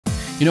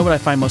You know what I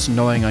find most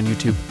annoying on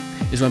YouTube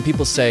is when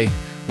people say,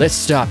 let's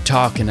stop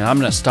talking and I'm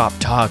going to stop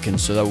talking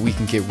so that we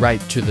can get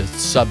right to the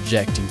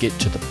subject and get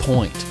to the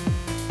point.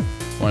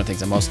 One of the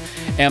things I most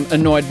am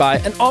annoyed by.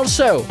 And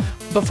also,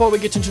 before we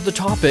get into the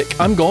topic,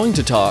 I'm going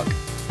to talk.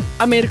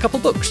 I made a couple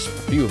books,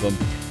 a few of them.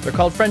 They're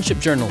called Friendship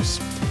Journals.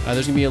 There's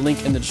going to be a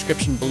link in the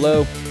description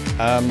below.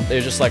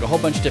 There's just like a whole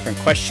bunch of different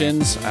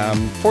questions,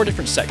 4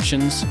 different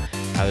sections.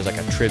 There's like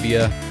a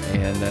trivia,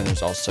 and then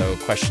there's also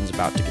questions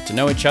about to get to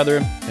know each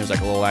other. There's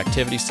like a little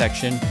activity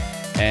section,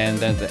 and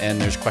then at the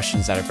end there's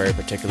questions that are very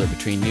particular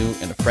between you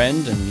and a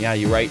friend, and yeah,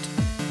 you write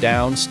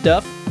down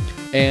stuff.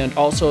 And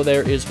also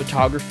there is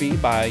photography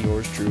by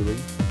yours truly.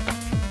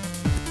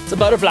 It's a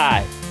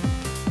butterfly.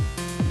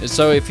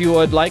 So if you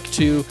would like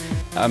to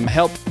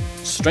help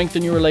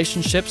strengthen your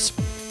relationships,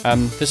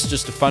 this is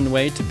just a fun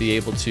way to be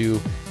able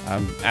to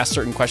ask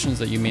certain questions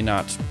that you may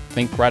not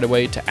think right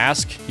away to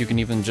ask. You can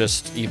even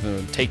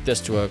take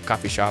this to a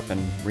coffee shop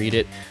and read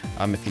it.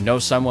 If you know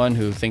someone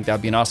who think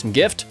that'd be an awesome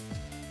gift,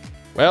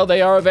 well,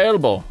 they are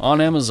available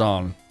on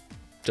Amazon,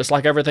 just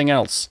like everything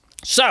else.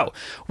 So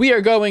we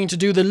are going to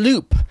do the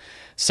loop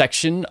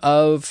section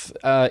of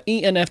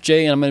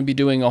ENFJ, and I'm going to be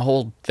doing a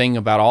whole thing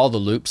about all the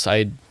loops.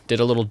 I did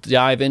a little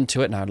dive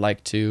into it, and I'd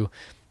like to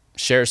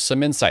share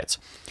some insights.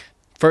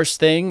 First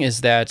thing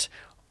is that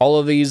all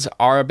of these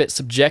are a bit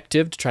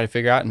subjective to try to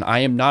figure out, and I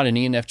am not an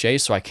ENFJ,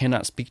 so I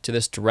cannot speak to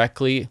this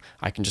directly.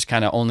 I can just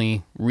kind of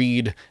only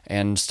read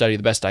and study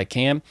the best I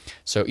can.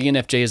 So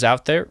ENFJ is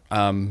out there.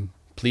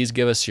 Please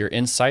give us your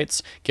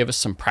insights. Give us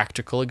some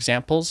practical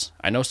examples.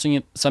 I know some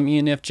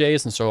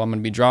ENFJs, and so I'm going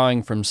to be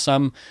drawing from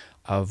some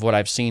of what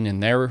I've seen in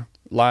their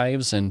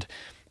lives, and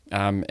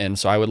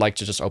so I would like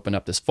to just open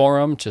up this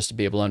forum just to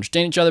be able to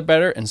understand each other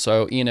better. And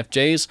so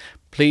ENFJs,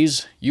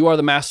 please, you are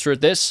the master at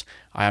this.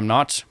 I am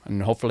not,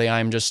 and hopefully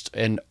I'm just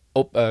a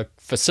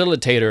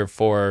facilitator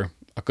for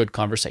a good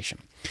conversation.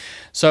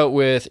 So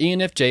with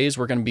ENFJs,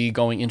 we're going to be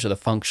going into the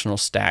functional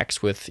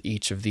stacks with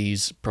each of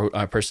these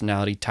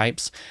personality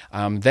types.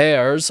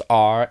 Theirs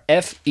are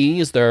FE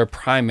is their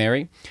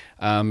primary,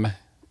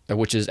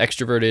 which is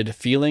extroverted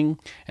feeling,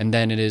 and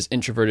then it is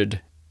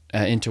introverted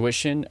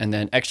intuition, and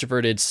then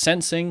extroverted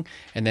sensing,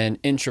 and then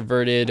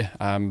introverted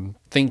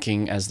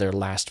thinking as their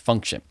last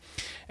function.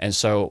 And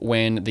so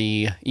when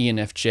the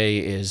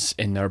ENFJ is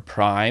in their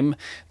prime,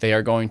 they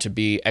are going to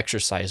be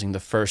exercising the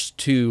first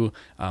 2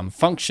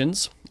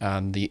 functions,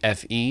 the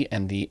FE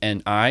and the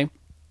NI.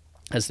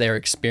 As they're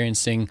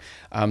experiencing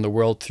the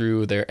world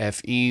through their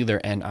FE,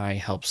 their NI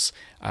helps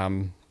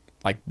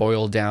like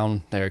boil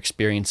down their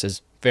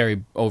experiences.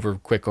 Very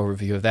quick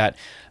overview of that.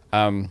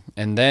 And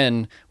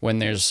then when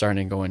they're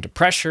starting to go into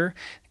pressure,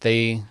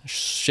 they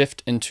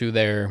shift into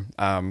their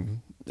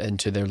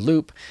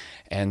loop,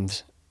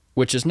 and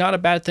which is not a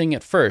bad thing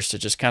at first. It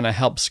just kind of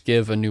helps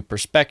give a new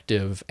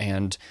perspective,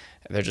 and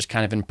they're just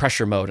kind of in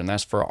pressure mode, and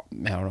that's for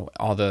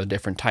all the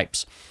different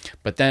types.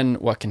 But then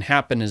what can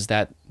happen is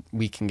that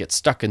we can get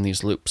stuck in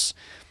these loops.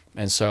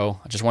 And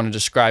so I just want to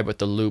describe what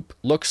the loop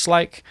looks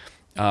like,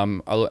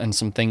 and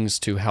some things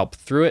to help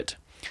through it.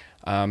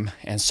 And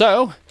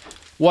so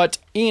what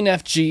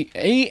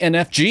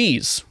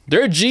ENFJs,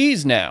 they're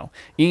G's now.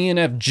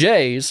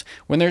 ENFJs,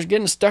 when they're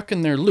getting stuck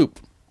in their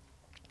loop,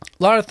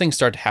 a lot of things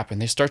start to happen.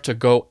 They start to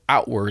go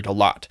outward a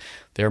lot.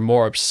 They're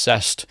more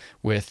obsessed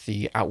with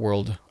the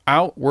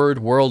outward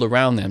world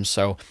around them.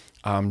 So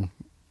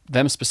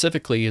them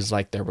specifically is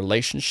like their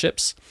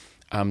relationships,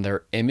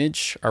 their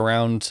image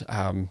around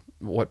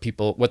what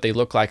they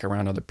look like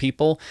around other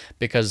people,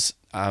 because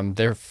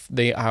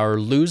they are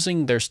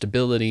losing their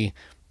stability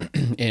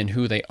in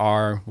who they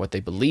are, what they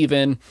believe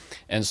in,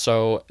 and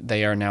so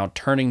they are now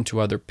turning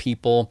to other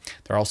people.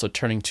 They're also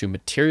turning to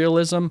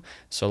materialism.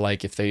 So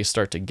like if they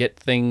start to get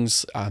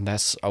things,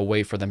 that's a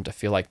way for them to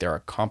feel like they're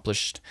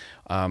accomplished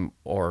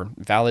or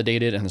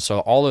validated, and so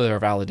all of their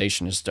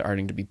validation is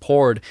starting to be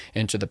poured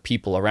into the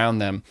people around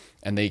them,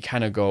 and they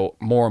kind of go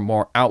more and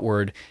more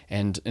outward,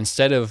 and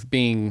instead of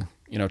being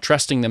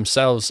trusting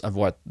themselves of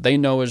what they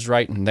know is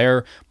right and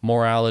their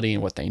morality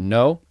and what they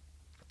know,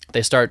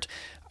 they start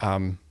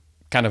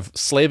kind of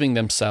slaving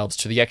themselves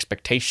to the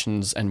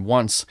expectations and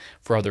wants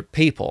for other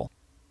people.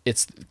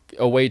 It's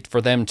a way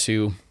for them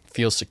to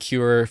feel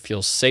secure,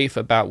 feel safe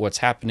about what's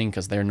happening,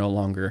 because they're no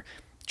longer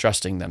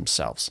trusting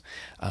themselves.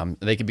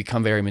 They can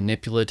become very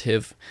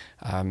manipulative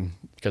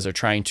because they're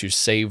trying to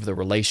save the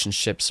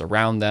relationships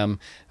around them,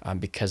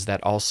 because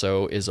that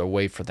also is a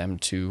way for them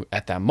to,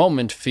 at that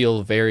moment,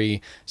 feel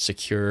very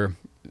secure,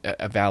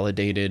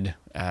 validated,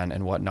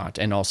 and whatnot,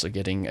 and also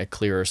getting a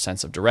clearer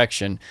sense of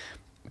direction.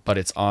 But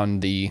it's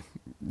on the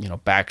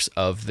backs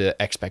of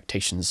the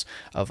expectations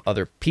of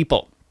other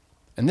people.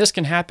 And this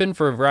can happen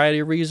for a variety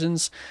of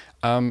reasons.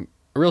 A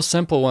real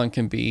simple one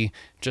can be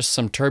just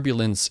some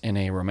turbulence in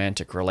a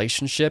romantic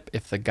relationship.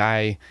 If the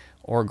guy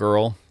or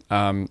girl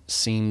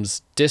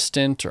seems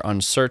distant or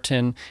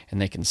uncertain,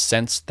 and they can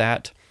sense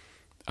that,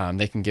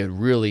 they can get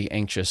really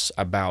anxious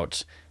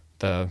about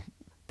the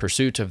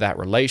pursuit of that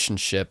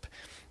relationship,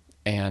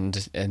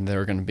 and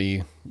they're going to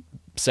be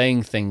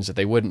saying things that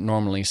they wouldn't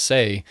normally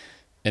say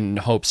in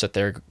hopes that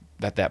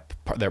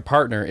their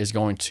partner is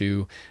going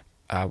to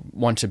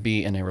want to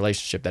be in a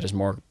relationship that is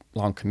more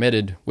long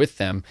committed with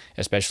them,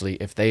 especially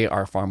if they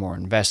are far more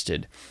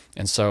invested.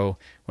 And so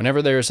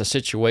whenever there's a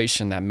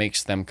situation that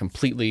makes them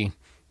completely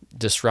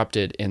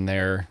disrupted in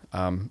their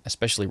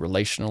especially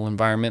relational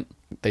environment,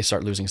 they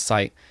start losing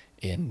sight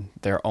in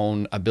their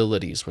own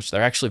abilities, which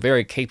they're actually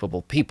very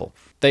capable people.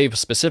 They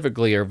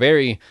specifically are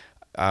very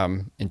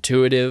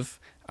intuitive,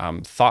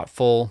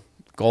 thoughtful,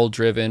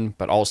 goal-driven,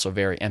 but also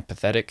very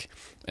empathetic.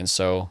 And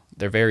so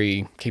they're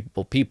very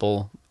capable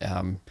people,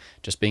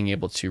 just being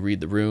able to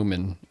read the room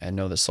and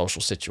know the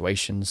social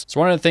situations. So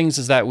one of the things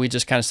is that we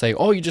just kind of say,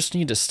 oh, you just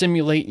need to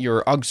stimulate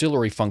your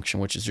auxiliary function,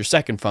 which is your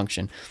second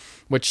function,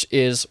 which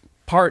is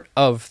part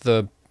of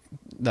the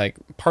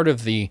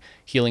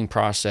healing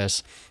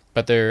process.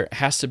 But there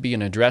has to be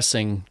an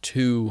addressing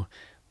to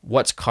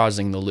what's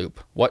causing the loop,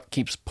 what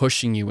keeps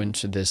pushing you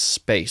into this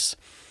space.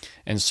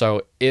 And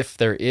so if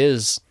there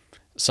is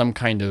some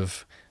kind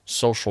of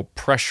social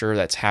pressure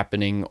that's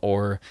happening,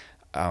 or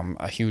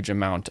a huge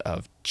amount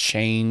of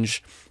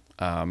change,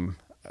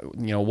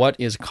 what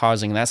is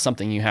causing, that's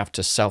something you have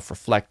to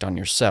self-reflect on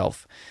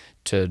yourself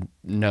to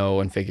know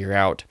and figure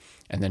out,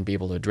 and then be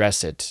able to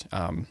address it.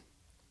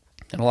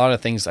 And a lot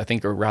of things I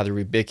think are rather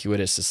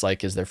ubiquitous. It's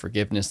like, is there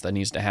forgiveness that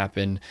needs to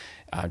happen?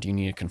 Do you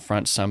need to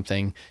confront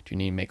something? Do you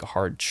need to make a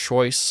hard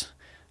choice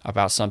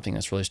about something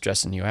that's really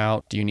stressing you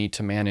out? Do you need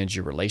to manage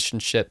your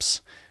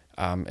relationships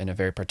in a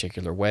very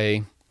particular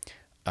way?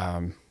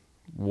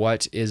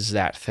 What is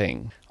that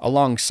thing?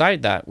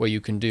 Alongside that, what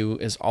you can do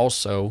is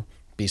also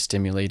be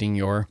stimulating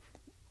your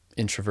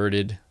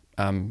introverted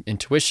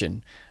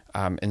intuition.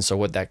 And so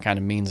what that kind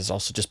of means is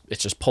also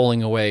it's just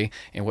pulling away.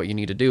 And what you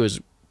need to do is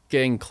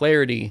getting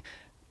clarity,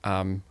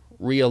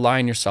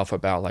 realign yourself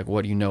about like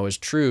what you know is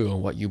true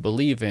and what you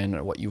believe in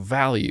or what you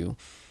value,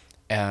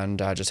 and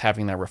just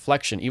having that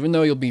reflection, even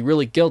though you'll be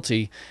really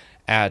guilty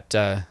at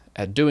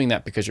doing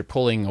that because you're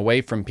pulling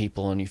away from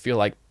people and you feel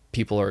like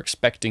people are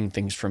expecting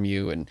things from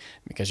you, and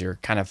because you're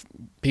kind of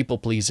people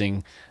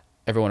pleasing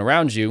everyone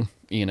around you,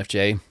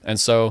 ENFJ. And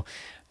so,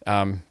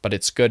 but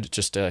it's good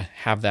just to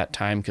have that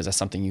time, because that's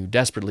something you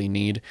desperately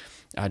need,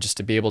 just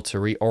to be able to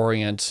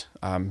reorient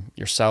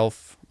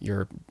yourself,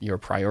 your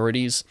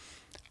priorities,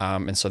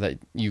 and so that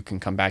you can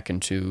come back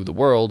into the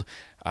world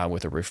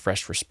with a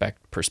refreshed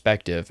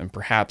perspective, and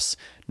perhaps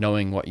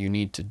knowing what you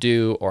need to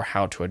do or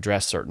how to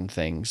address certain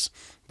things.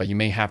 But you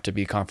may have to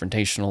be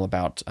confrontational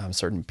about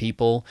certain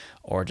people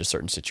or just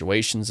certain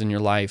situations in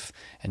your life,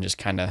 and just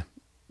kind of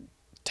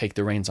take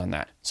the reins on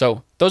that.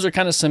 So those are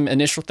kind of some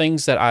initial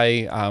things that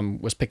I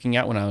was picking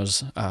out when I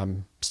was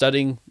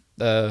studying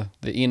the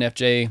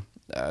ENFJ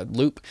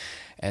loop.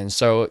 And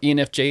so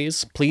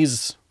ENFJs,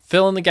 please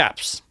fill in the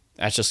gaps.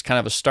 That's just kind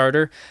of a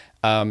starter.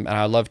 And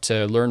I'd love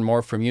to learn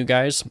more from you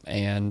guys,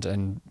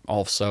 and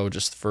also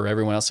just for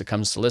everyone else that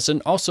comes to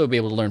listen, also be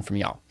able to learn from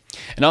y'all.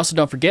 And also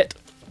don't forget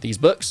these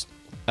books.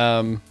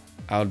 And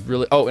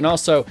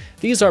also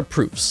these are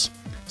proofs.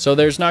 So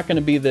there's not going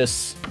to be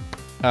this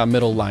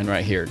middle line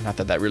right here. Not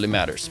that that really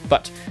matters,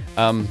 but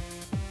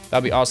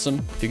that'd be awesome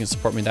if you can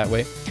support me that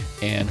way.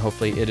 And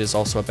hopefully it is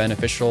also a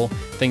beneficial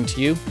thing to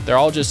you. They're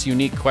all just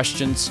unique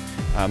questions.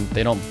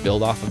 They don't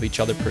build off of each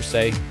other per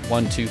se.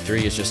 1, 2,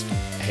 3 is just,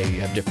 hey, you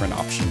have different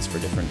options for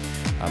different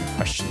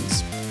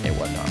questions and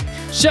whatnot.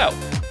 So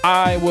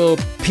I will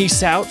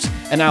peace out,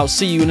 and I'll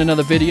see you in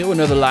another video,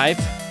 another live.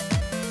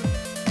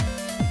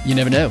 You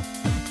never know.